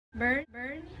Burn,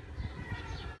 burn,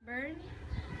 burn,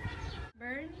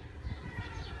 burn,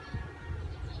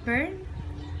 burn,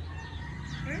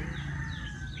 burn.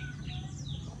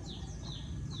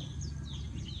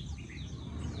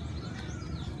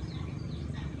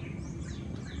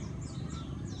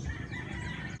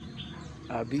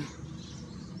 Abi,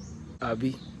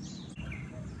 Abi,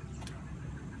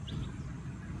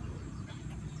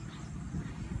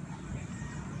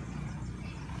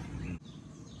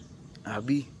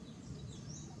 Abi,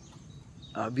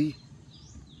 Abi,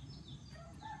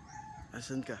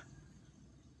 asan ka?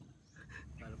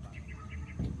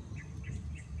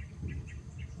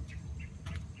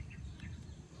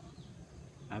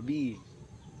 Abi,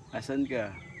 asan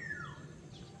ka?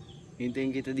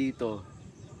 Hintayin kita dito.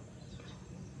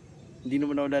 Hindi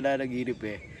naman ako nalalaginip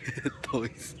eh.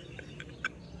 Toys.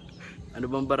 Ano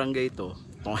bang barangay ito?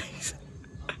 Toys.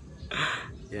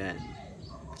 Yan.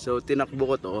 So, tinakbo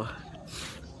ko to.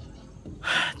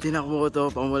 Tinakbo ko to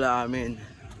pamula amin.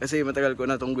 Kasi matagal ko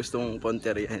na tong gustong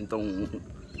ponteryahin tong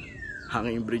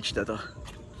hanging bridge na to.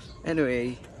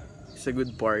 Anyway, it's a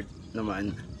good part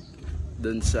naman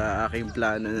dun sa aking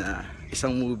plano na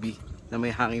isang movie na may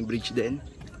hanging bridge din.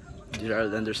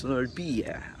 Gerald Anderson or P.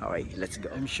 Yeah. Okay, let's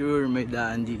go. I'm sure may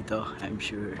daan dito. I'm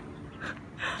sure.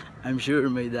 I'm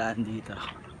sure may daan dito.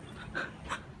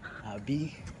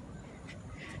 Abi.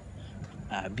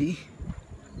 Abi.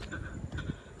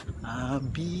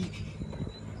 Abi.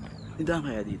 May daan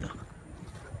kaya dito?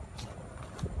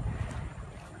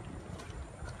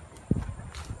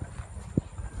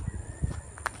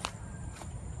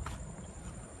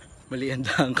 Mali ang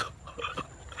daan ko.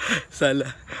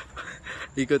 Sala.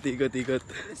 Ikot.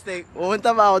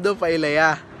 Pumunta pa ako doon pa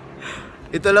Ilaya.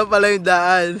 Ito lang pala yung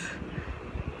daan.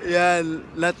 Yan.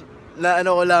 Na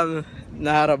ano ko lang.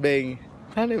 Naharabeng.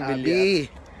 Abi.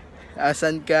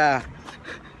 Asan ka?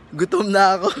 Gutom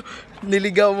na ako.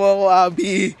 Niligaw mo ako,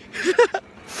 Abi.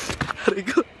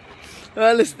 Rico.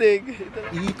 Malastig.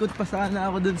 Iikot pa sana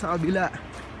ako doon sa kabila.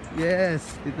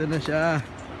 Yes. Ito na siya.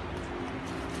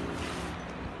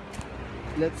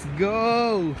 Let's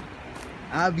go!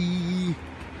 Abi!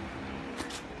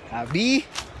 Abi!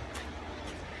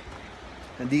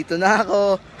 Nandito na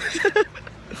ako!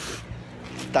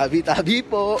 Tabi-tabi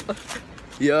po!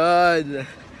 Yan!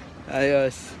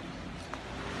 Ayos!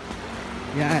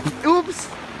 Yan! Oops!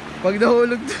 Pag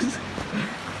nahulog dun!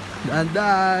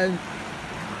 Daan-daan!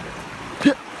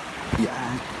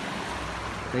 Yan!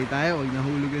 Tayo, huwag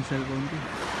nahulog ang cellphone ko.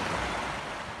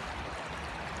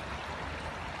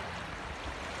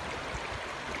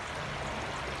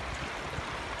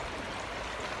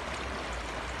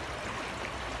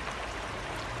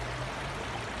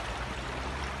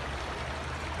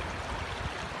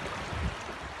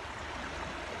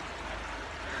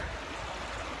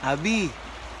 Abi,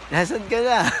 nasan ka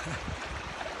na?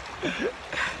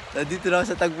 Nandito na ako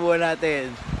sa tagpuan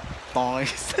natin.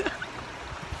 Toys.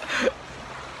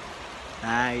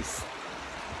 Nice.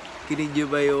 Kinig nyo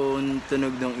ba yung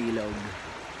tunog ng ilog?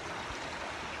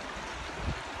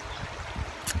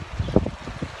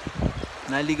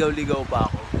 Naligaw-ligaw pa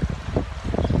ako.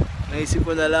 Naisip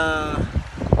ko na lang,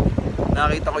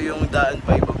 nakita ko yung daan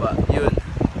pa ibaba. Yun.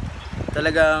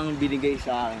 Talagang binigay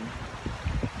sa akin.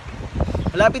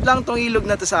 Malapit lang tong ilog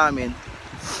na to sa amin.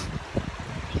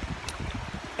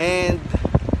 And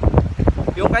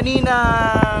yung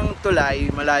kaninang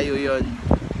tulay, malayo yun.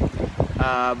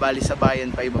 Bali sa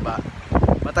bayan pa ibaba.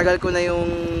 Matagal ko na yung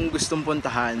gustong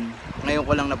puntahan. Ngayon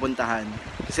ko lang napuntahan.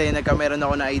 Kasi nagkameron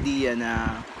ako na idea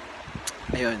na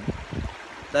ayun.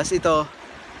 Tapos ito,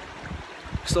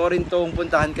 gusto ko rin tong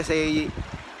puntahan kasi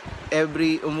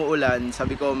every umuulan,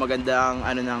 sabi ko maganda ang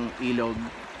ano ng ilog.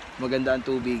 Maganda ang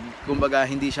tubig. Kumbaga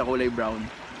hindi siya kulay brown.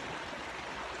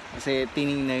 Kasi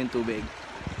tining na yung tubig.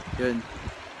 Yun.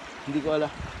 Hindi ko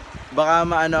alam. Baka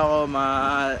maano ako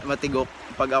matigok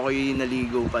pag ako'y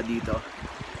naligo pa dito.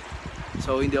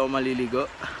 So hindi ako maliligo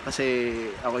kasi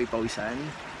ako'y pawisan.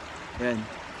 Yun.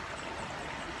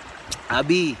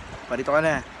 Abi, parito ka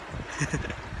na.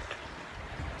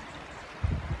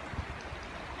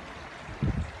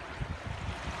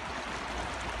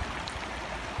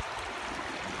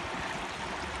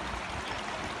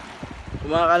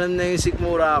 Kumakalam na yung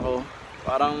sikmura ako.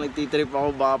 Parang nagtitrip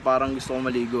ako, baka parang gusto ko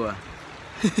maligo ah.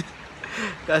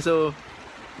 Kaso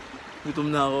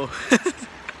gutom na ako.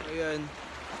 Ayun,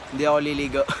 hindi ako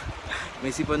liligo.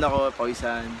 May sipon ako,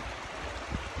 pawisan.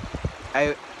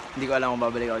 Ay, hindi ko alam kung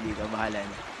babalik ako dito, bahala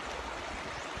na.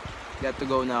 Got to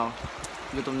go na ako.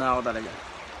 Gutom na ako talaga.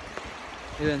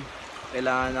 Ayun,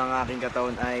 kailangan ng aking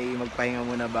katawan ay magpahinga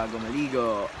muna bago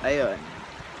maligo. Ayun.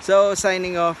 So,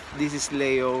 signing off, this is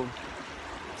Leo.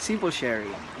 simple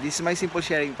sharing. This is my simple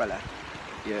sharing pala.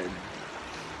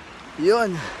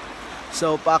 Yun.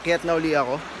 So, paakyat na uli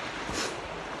ako.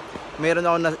 Meron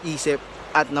ako naisip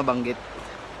at nabanggit.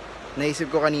 Naisip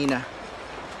ko kanina.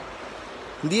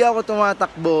 Hindi ako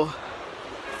tumatakbo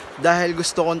dahil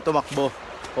gusto kong tumakbo.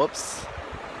 Oops.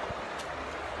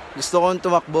 Gusto kong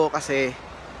tumakbo kasi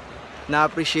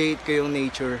na-appreciate ko yung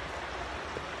nature.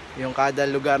 Yung kada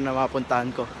lugar na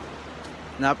mapuntahan ko.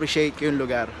 Na-appreciate ko yung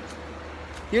lugar.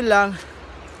 Yun lang.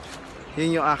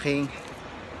 Yun yung aking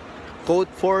quote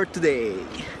for today.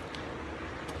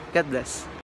 God bless.